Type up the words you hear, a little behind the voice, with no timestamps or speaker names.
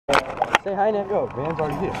Say hi, Nick. Yo, Van's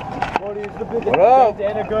already here. What up?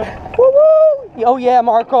 Dana, good. Woo woo! Oh yeah,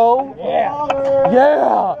 Marco. Yeah.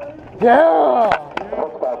 Yeah. Yeah.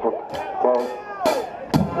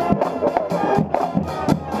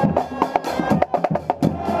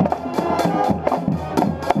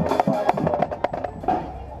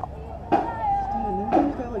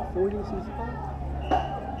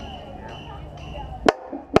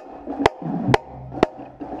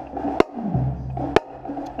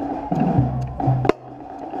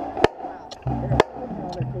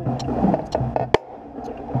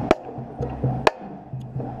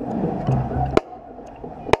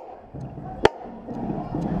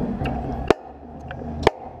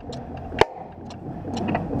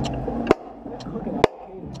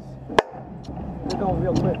 They're going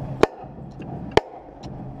real quick.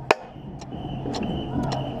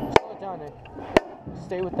 Slow it down, Nick.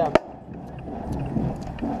 Stay with them.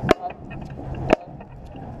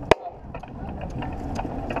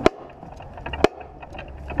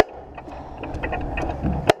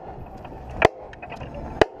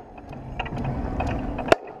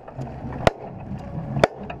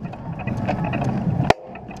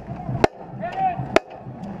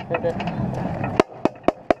 Okay.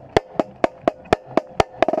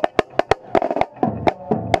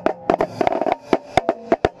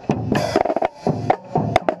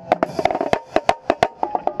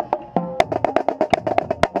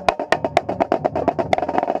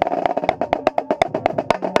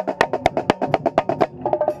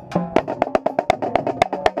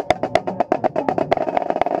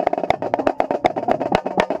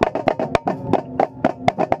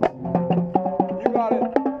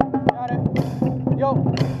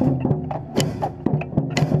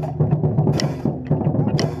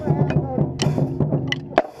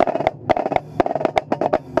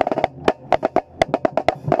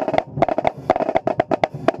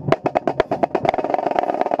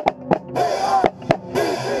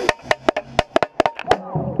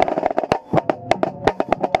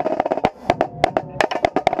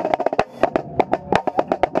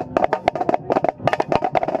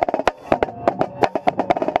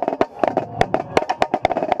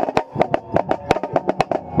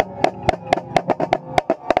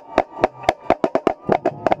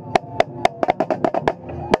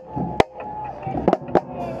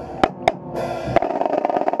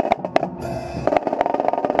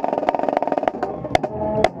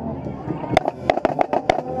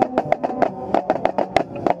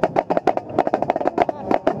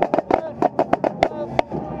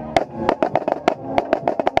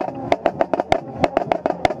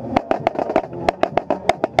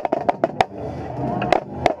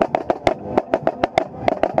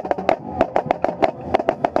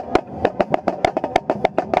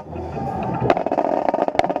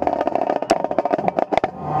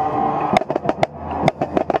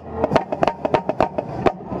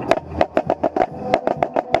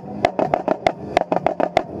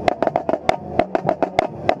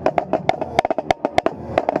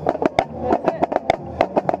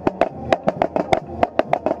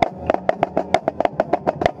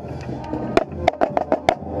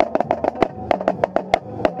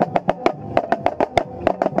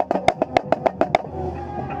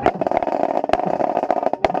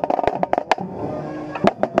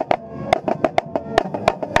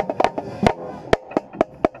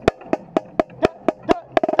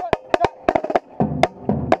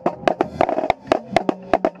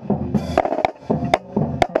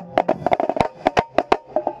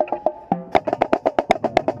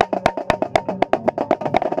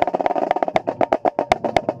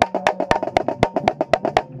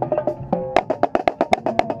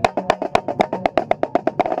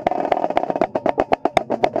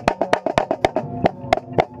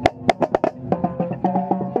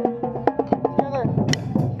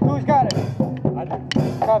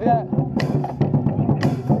 Copy that.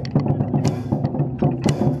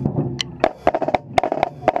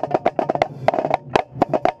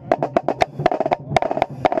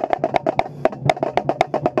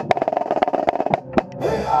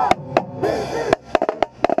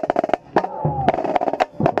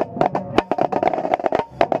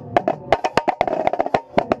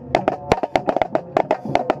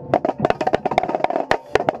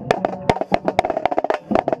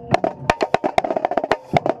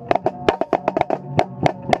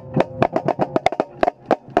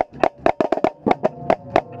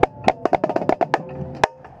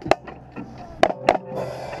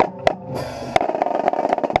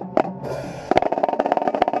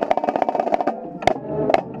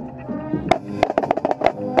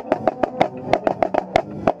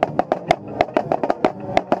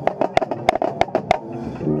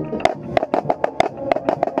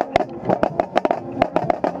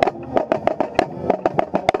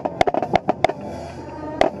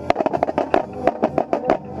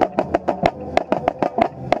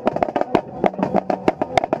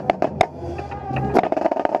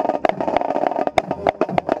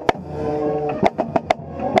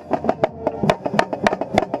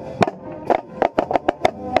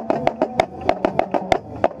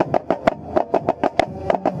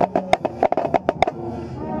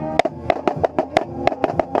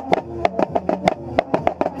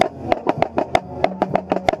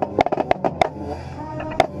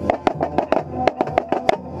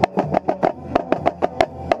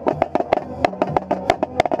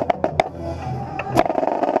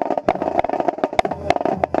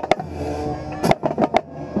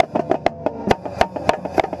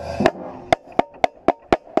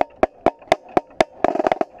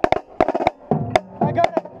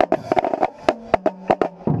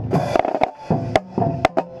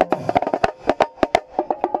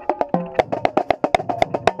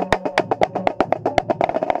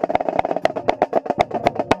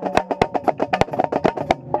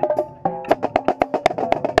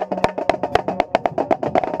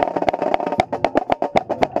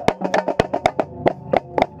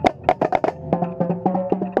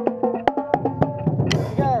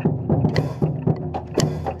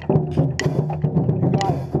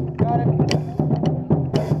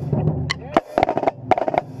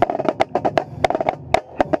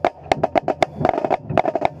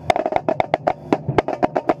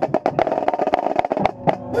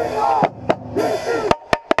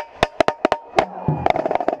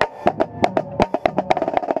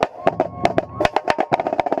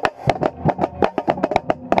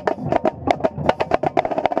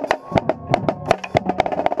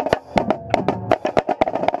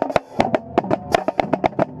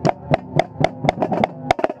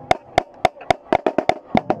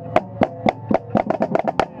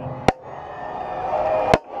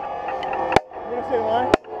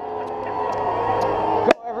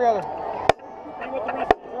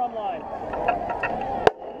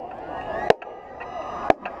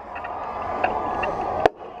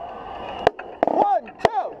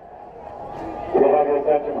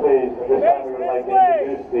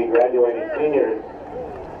 graduating seniors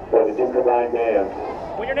for the two combined bands.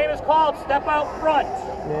 When your name is called, step out front.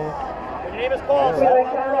 Yeah. When your name is called, step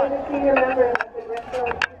out front. The senior members of the Bristol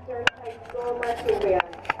Central Marching Band.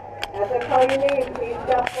 As I call your name, please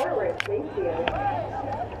step forward. Thank you.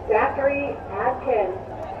 Zachary Adkins.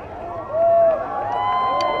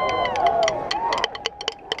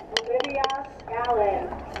 Olivia Allen.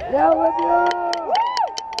 Yeah, Olivia!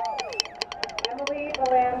 Emily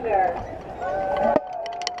Belander.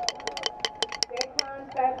 Daquan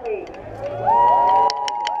Bentley.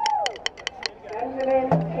 Benjamin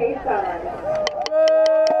Cason.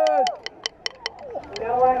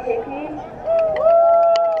 Noah Hickey.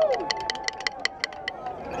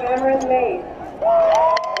 Cameron Mace.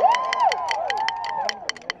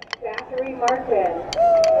 Zachary Martin.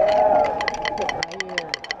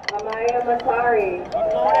 Amaya Masari.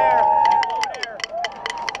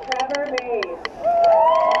 Trevor Mays.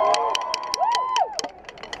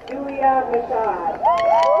 Julia Machad.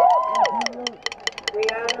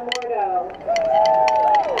 Brianna Mordo.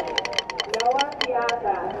 Noah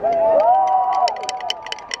Piazza.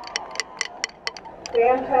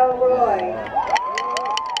 Chantel Roy.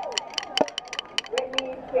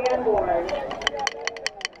 Whitney Sanborn.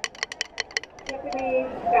 Tiffany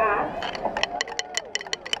Scott.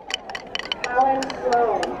 Colin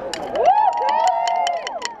Sloan.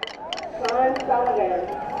 Sean Sullivan.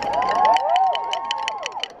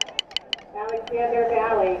 Alexander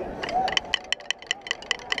Valley.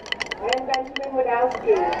 And Benjamin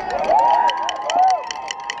Wadowski.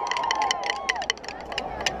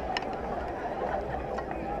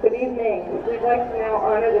 Good evening. We'd like to now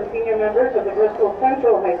honor the senior members of the Bristol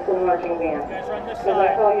Central High School Marching Band. As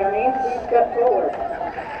I call your name, please step forward.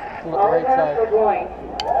 Oliver Burgoyne.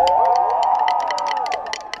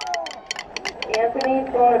 Anthony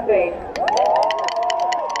Boniface.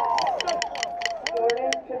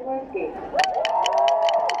 Jordan Chiplinski.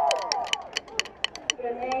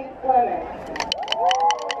 Janae Clemens.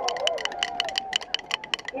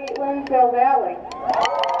 Caitlin Del Valle.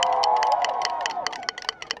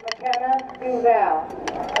 McKenna Duval.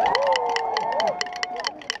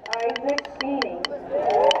 Isaac Feeney.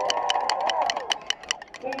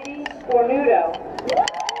 Katie Cornudo.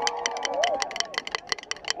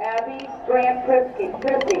 Abby Grant Prisky.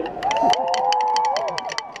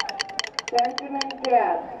 Benjamin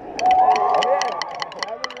Gadd.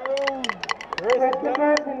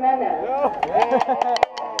 Christopher Jimenez.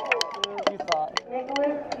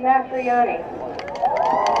 Nicholas Mastriani.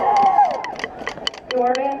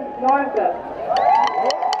 Jordan Northup.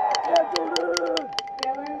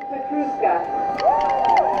 Dylan Petruska.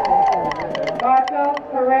 Marco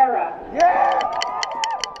Pereira.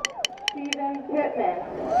 Stephen Pittman.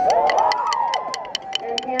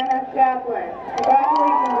 And Hannah Chaplin.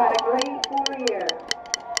 Congratulations on a great 4 years.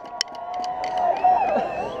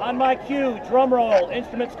 On my cue, drum roll.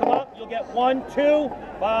 Instruments come up. You'll get 1, 2,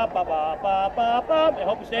 ba ba ba ba ba ba. I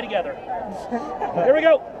hope you stay together. Here we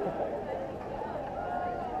go.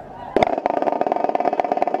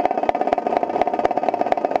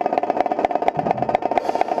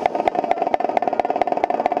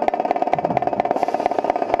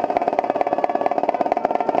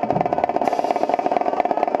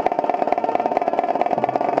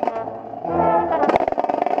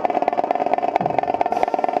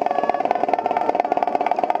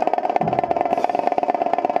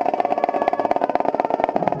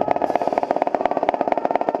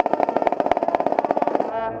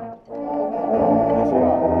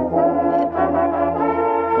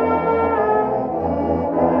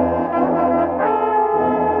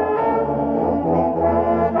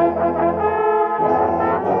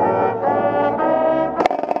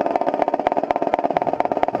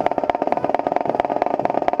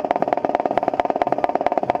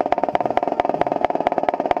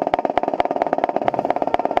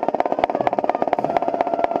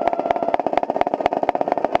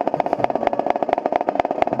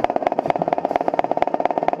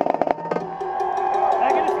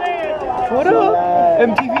 What up?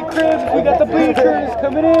 MTV Cribs, we got the bleachers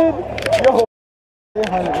coming in. Yo.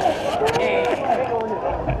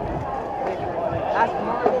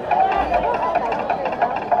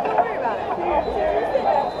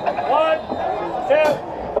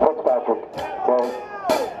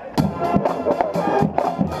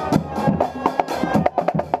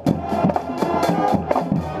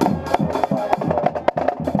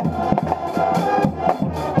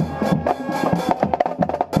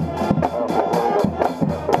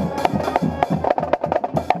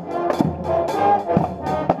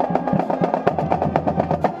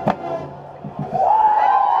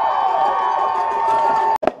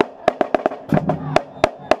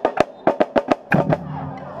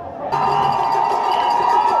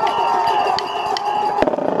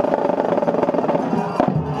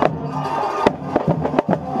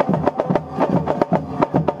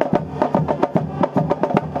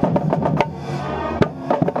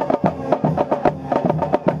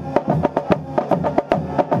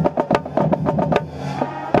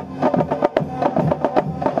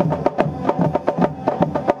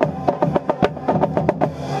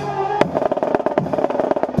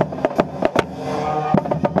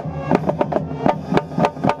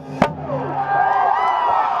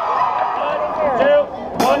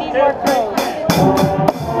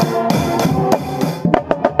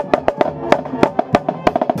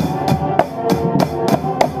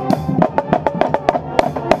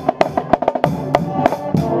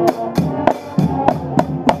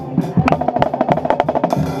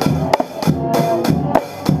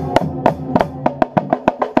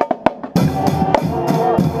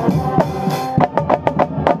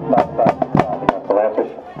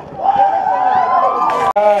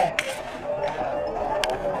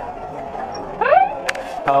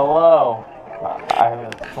 Hello.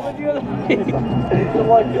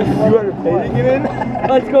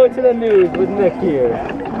 Let's go to the news with Nick here.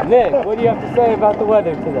 Nick, what do you have to say about the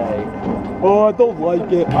weather today? Oh, I don't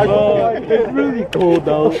like it. I don't like it. It's really cold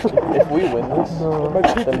out. If we win this, My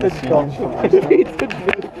pizza is done. if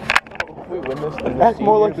we win this, then That's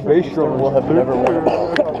more like the bass drum. will have never won.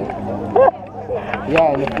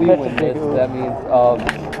 Yeah, and if we win this, that means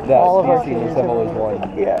that all of our teams have always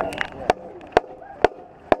won. Yeah.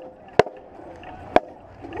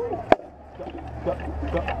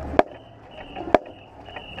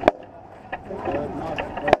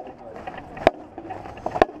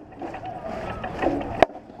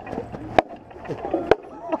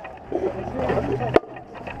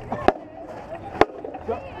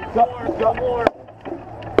 More.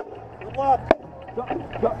 Good luck.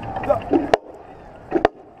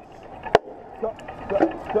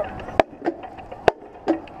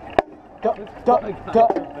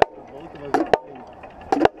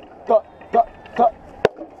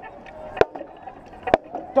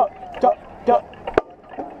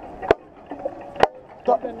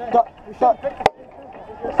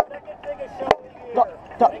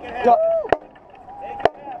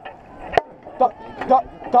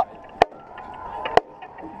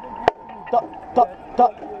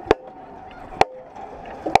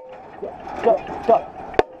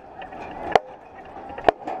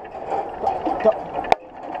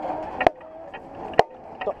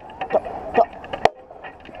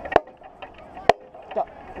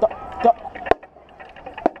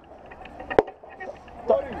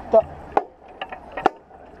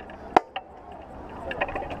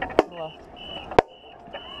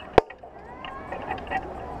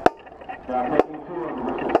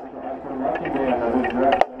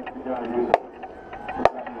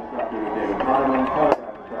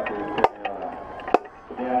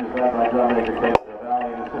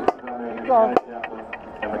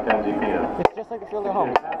 It's just like if you're at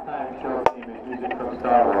home. Halftime show theme is music from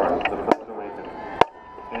Star Wars, The Force Awakens.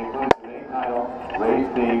 It includes the main title, race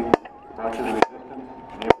theme, March of the Resistance,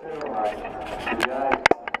 the Imperial March, the Jedi,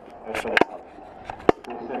 and so on.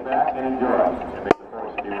 Please sit back and enjoy, and may the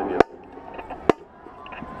Force be with you.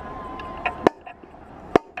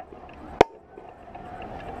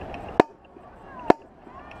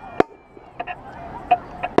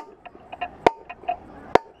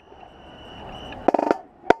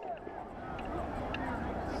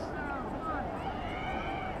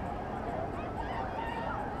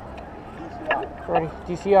 Ready,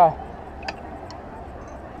 DCI.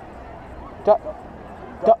 Duck,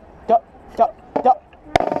 duck, duck, duck, duck.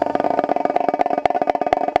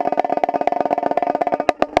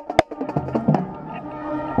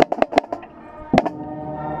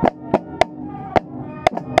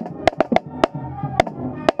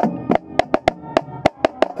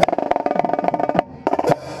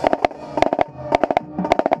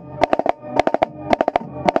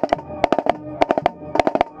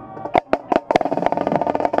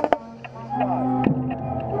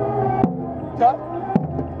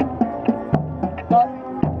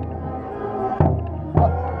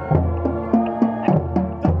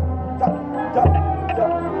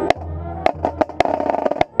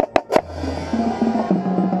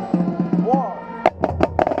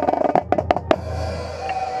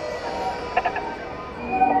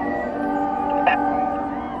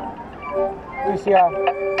 DCI.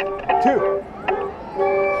 2.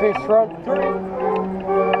 Face front. 3.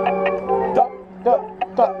 Duck, duck,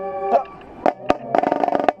 duck, duck.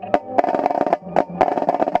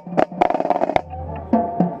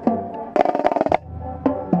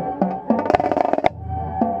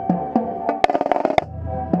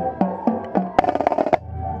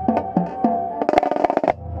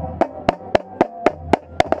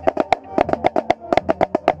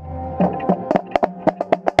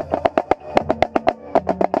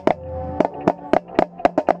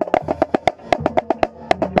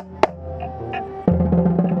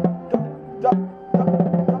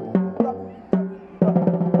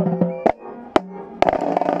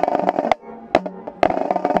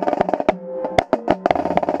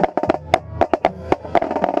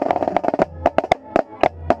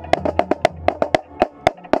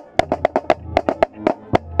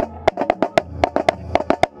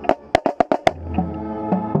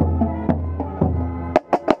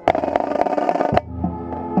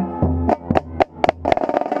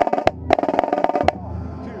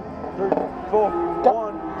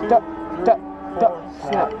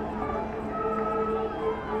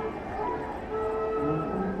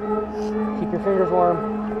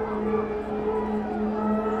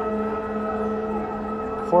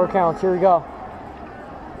 4 counts. Here we go.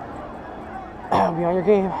 Be on your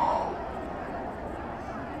game.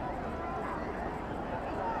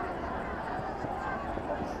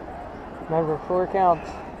 Remember, 4 counts.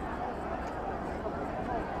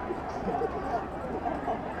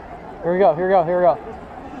 Here we go, here we go, here we go.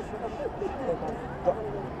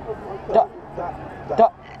 Duck,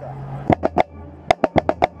 duck.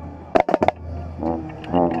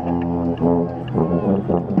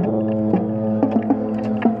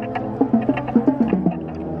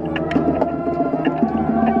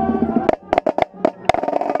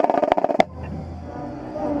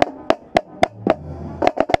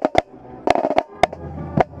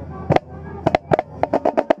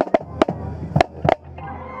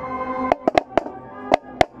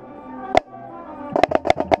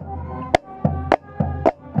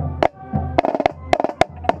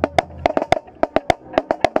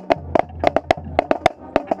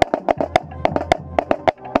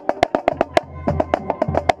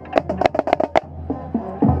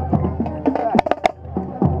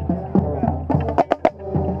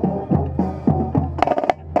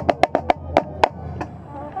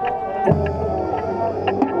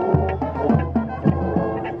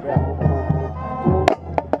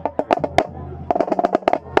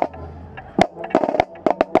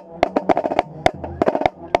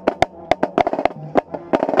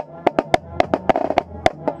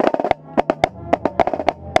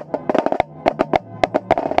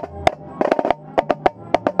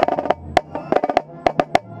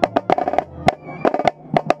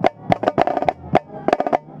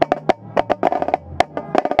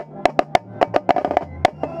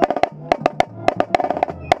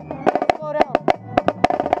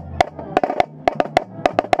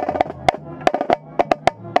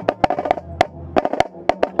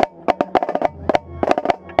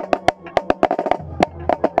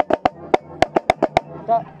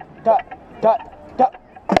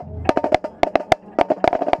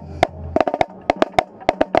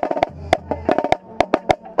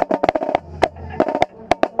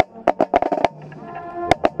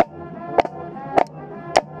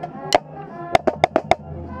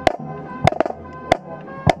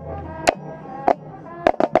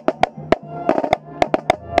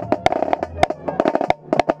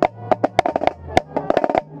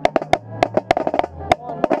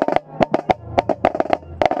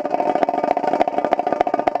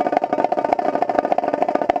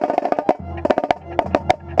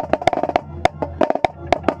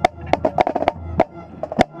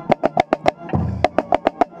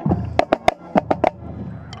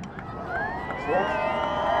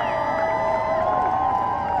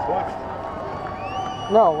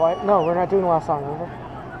 No, why? No, we're not doing the last song, remember?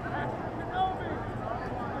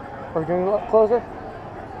 We're doing the closer?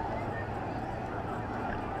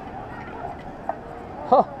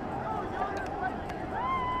 Huh.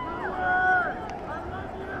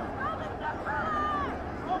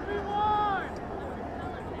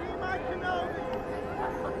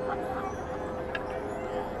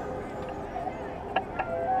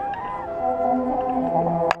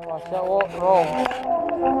 Watch that roll.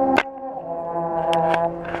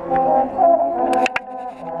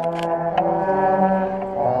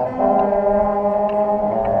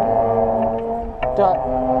 Dot,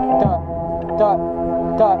 dot, dot,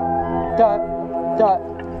 dot, dot, dot,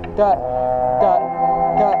 dot, dot,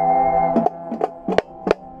 dot.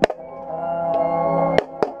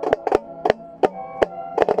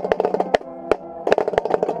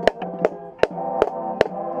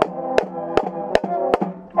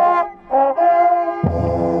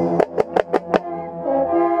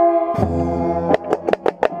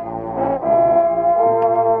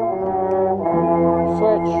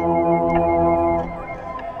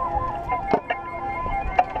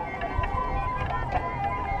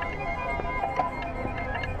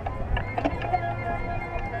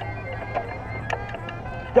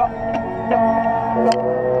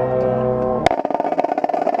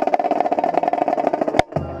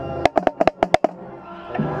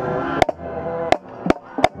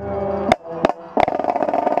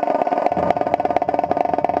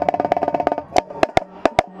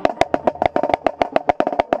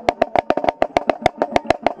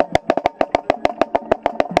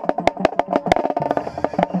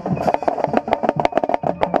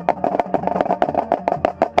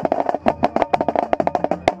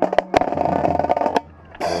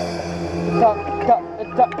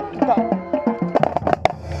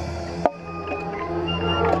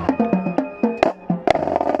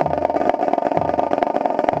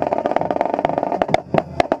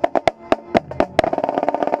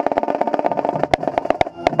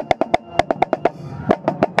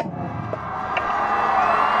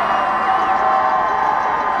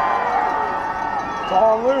 It's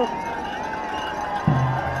all on loop.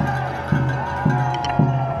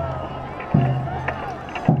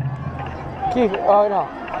 Keep it. Oh, no.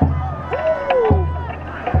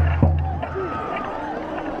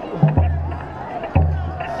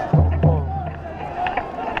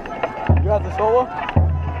 You have the solo?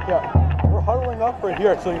 Yeah. We're huddling up right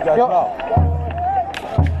here so you guys Yep. know.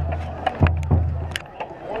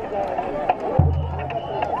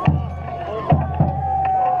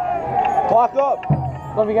 Clock up.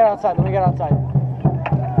 Let me get outside. Let me get outside.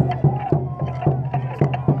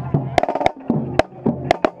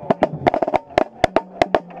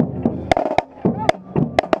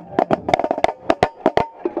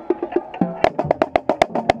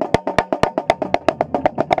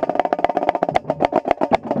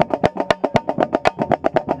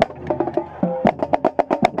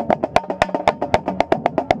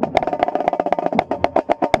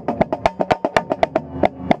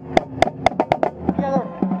 Together.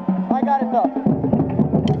 I got it though.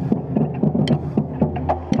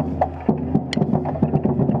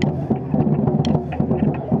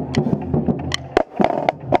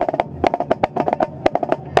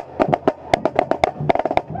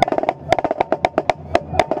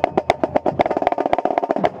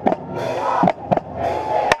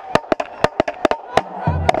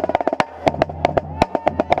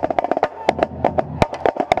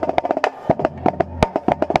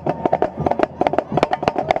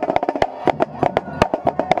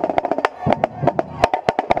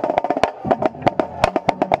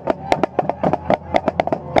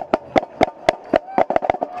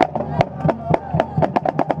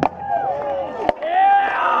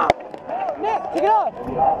 Nick, take it off.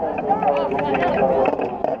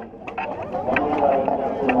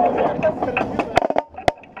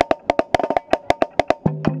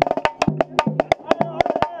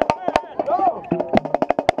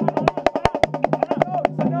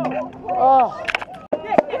 Oh.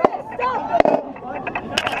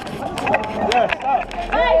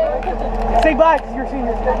 Say bye because you're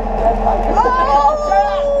senior. Oh!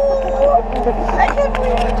 I can't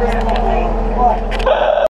believe it.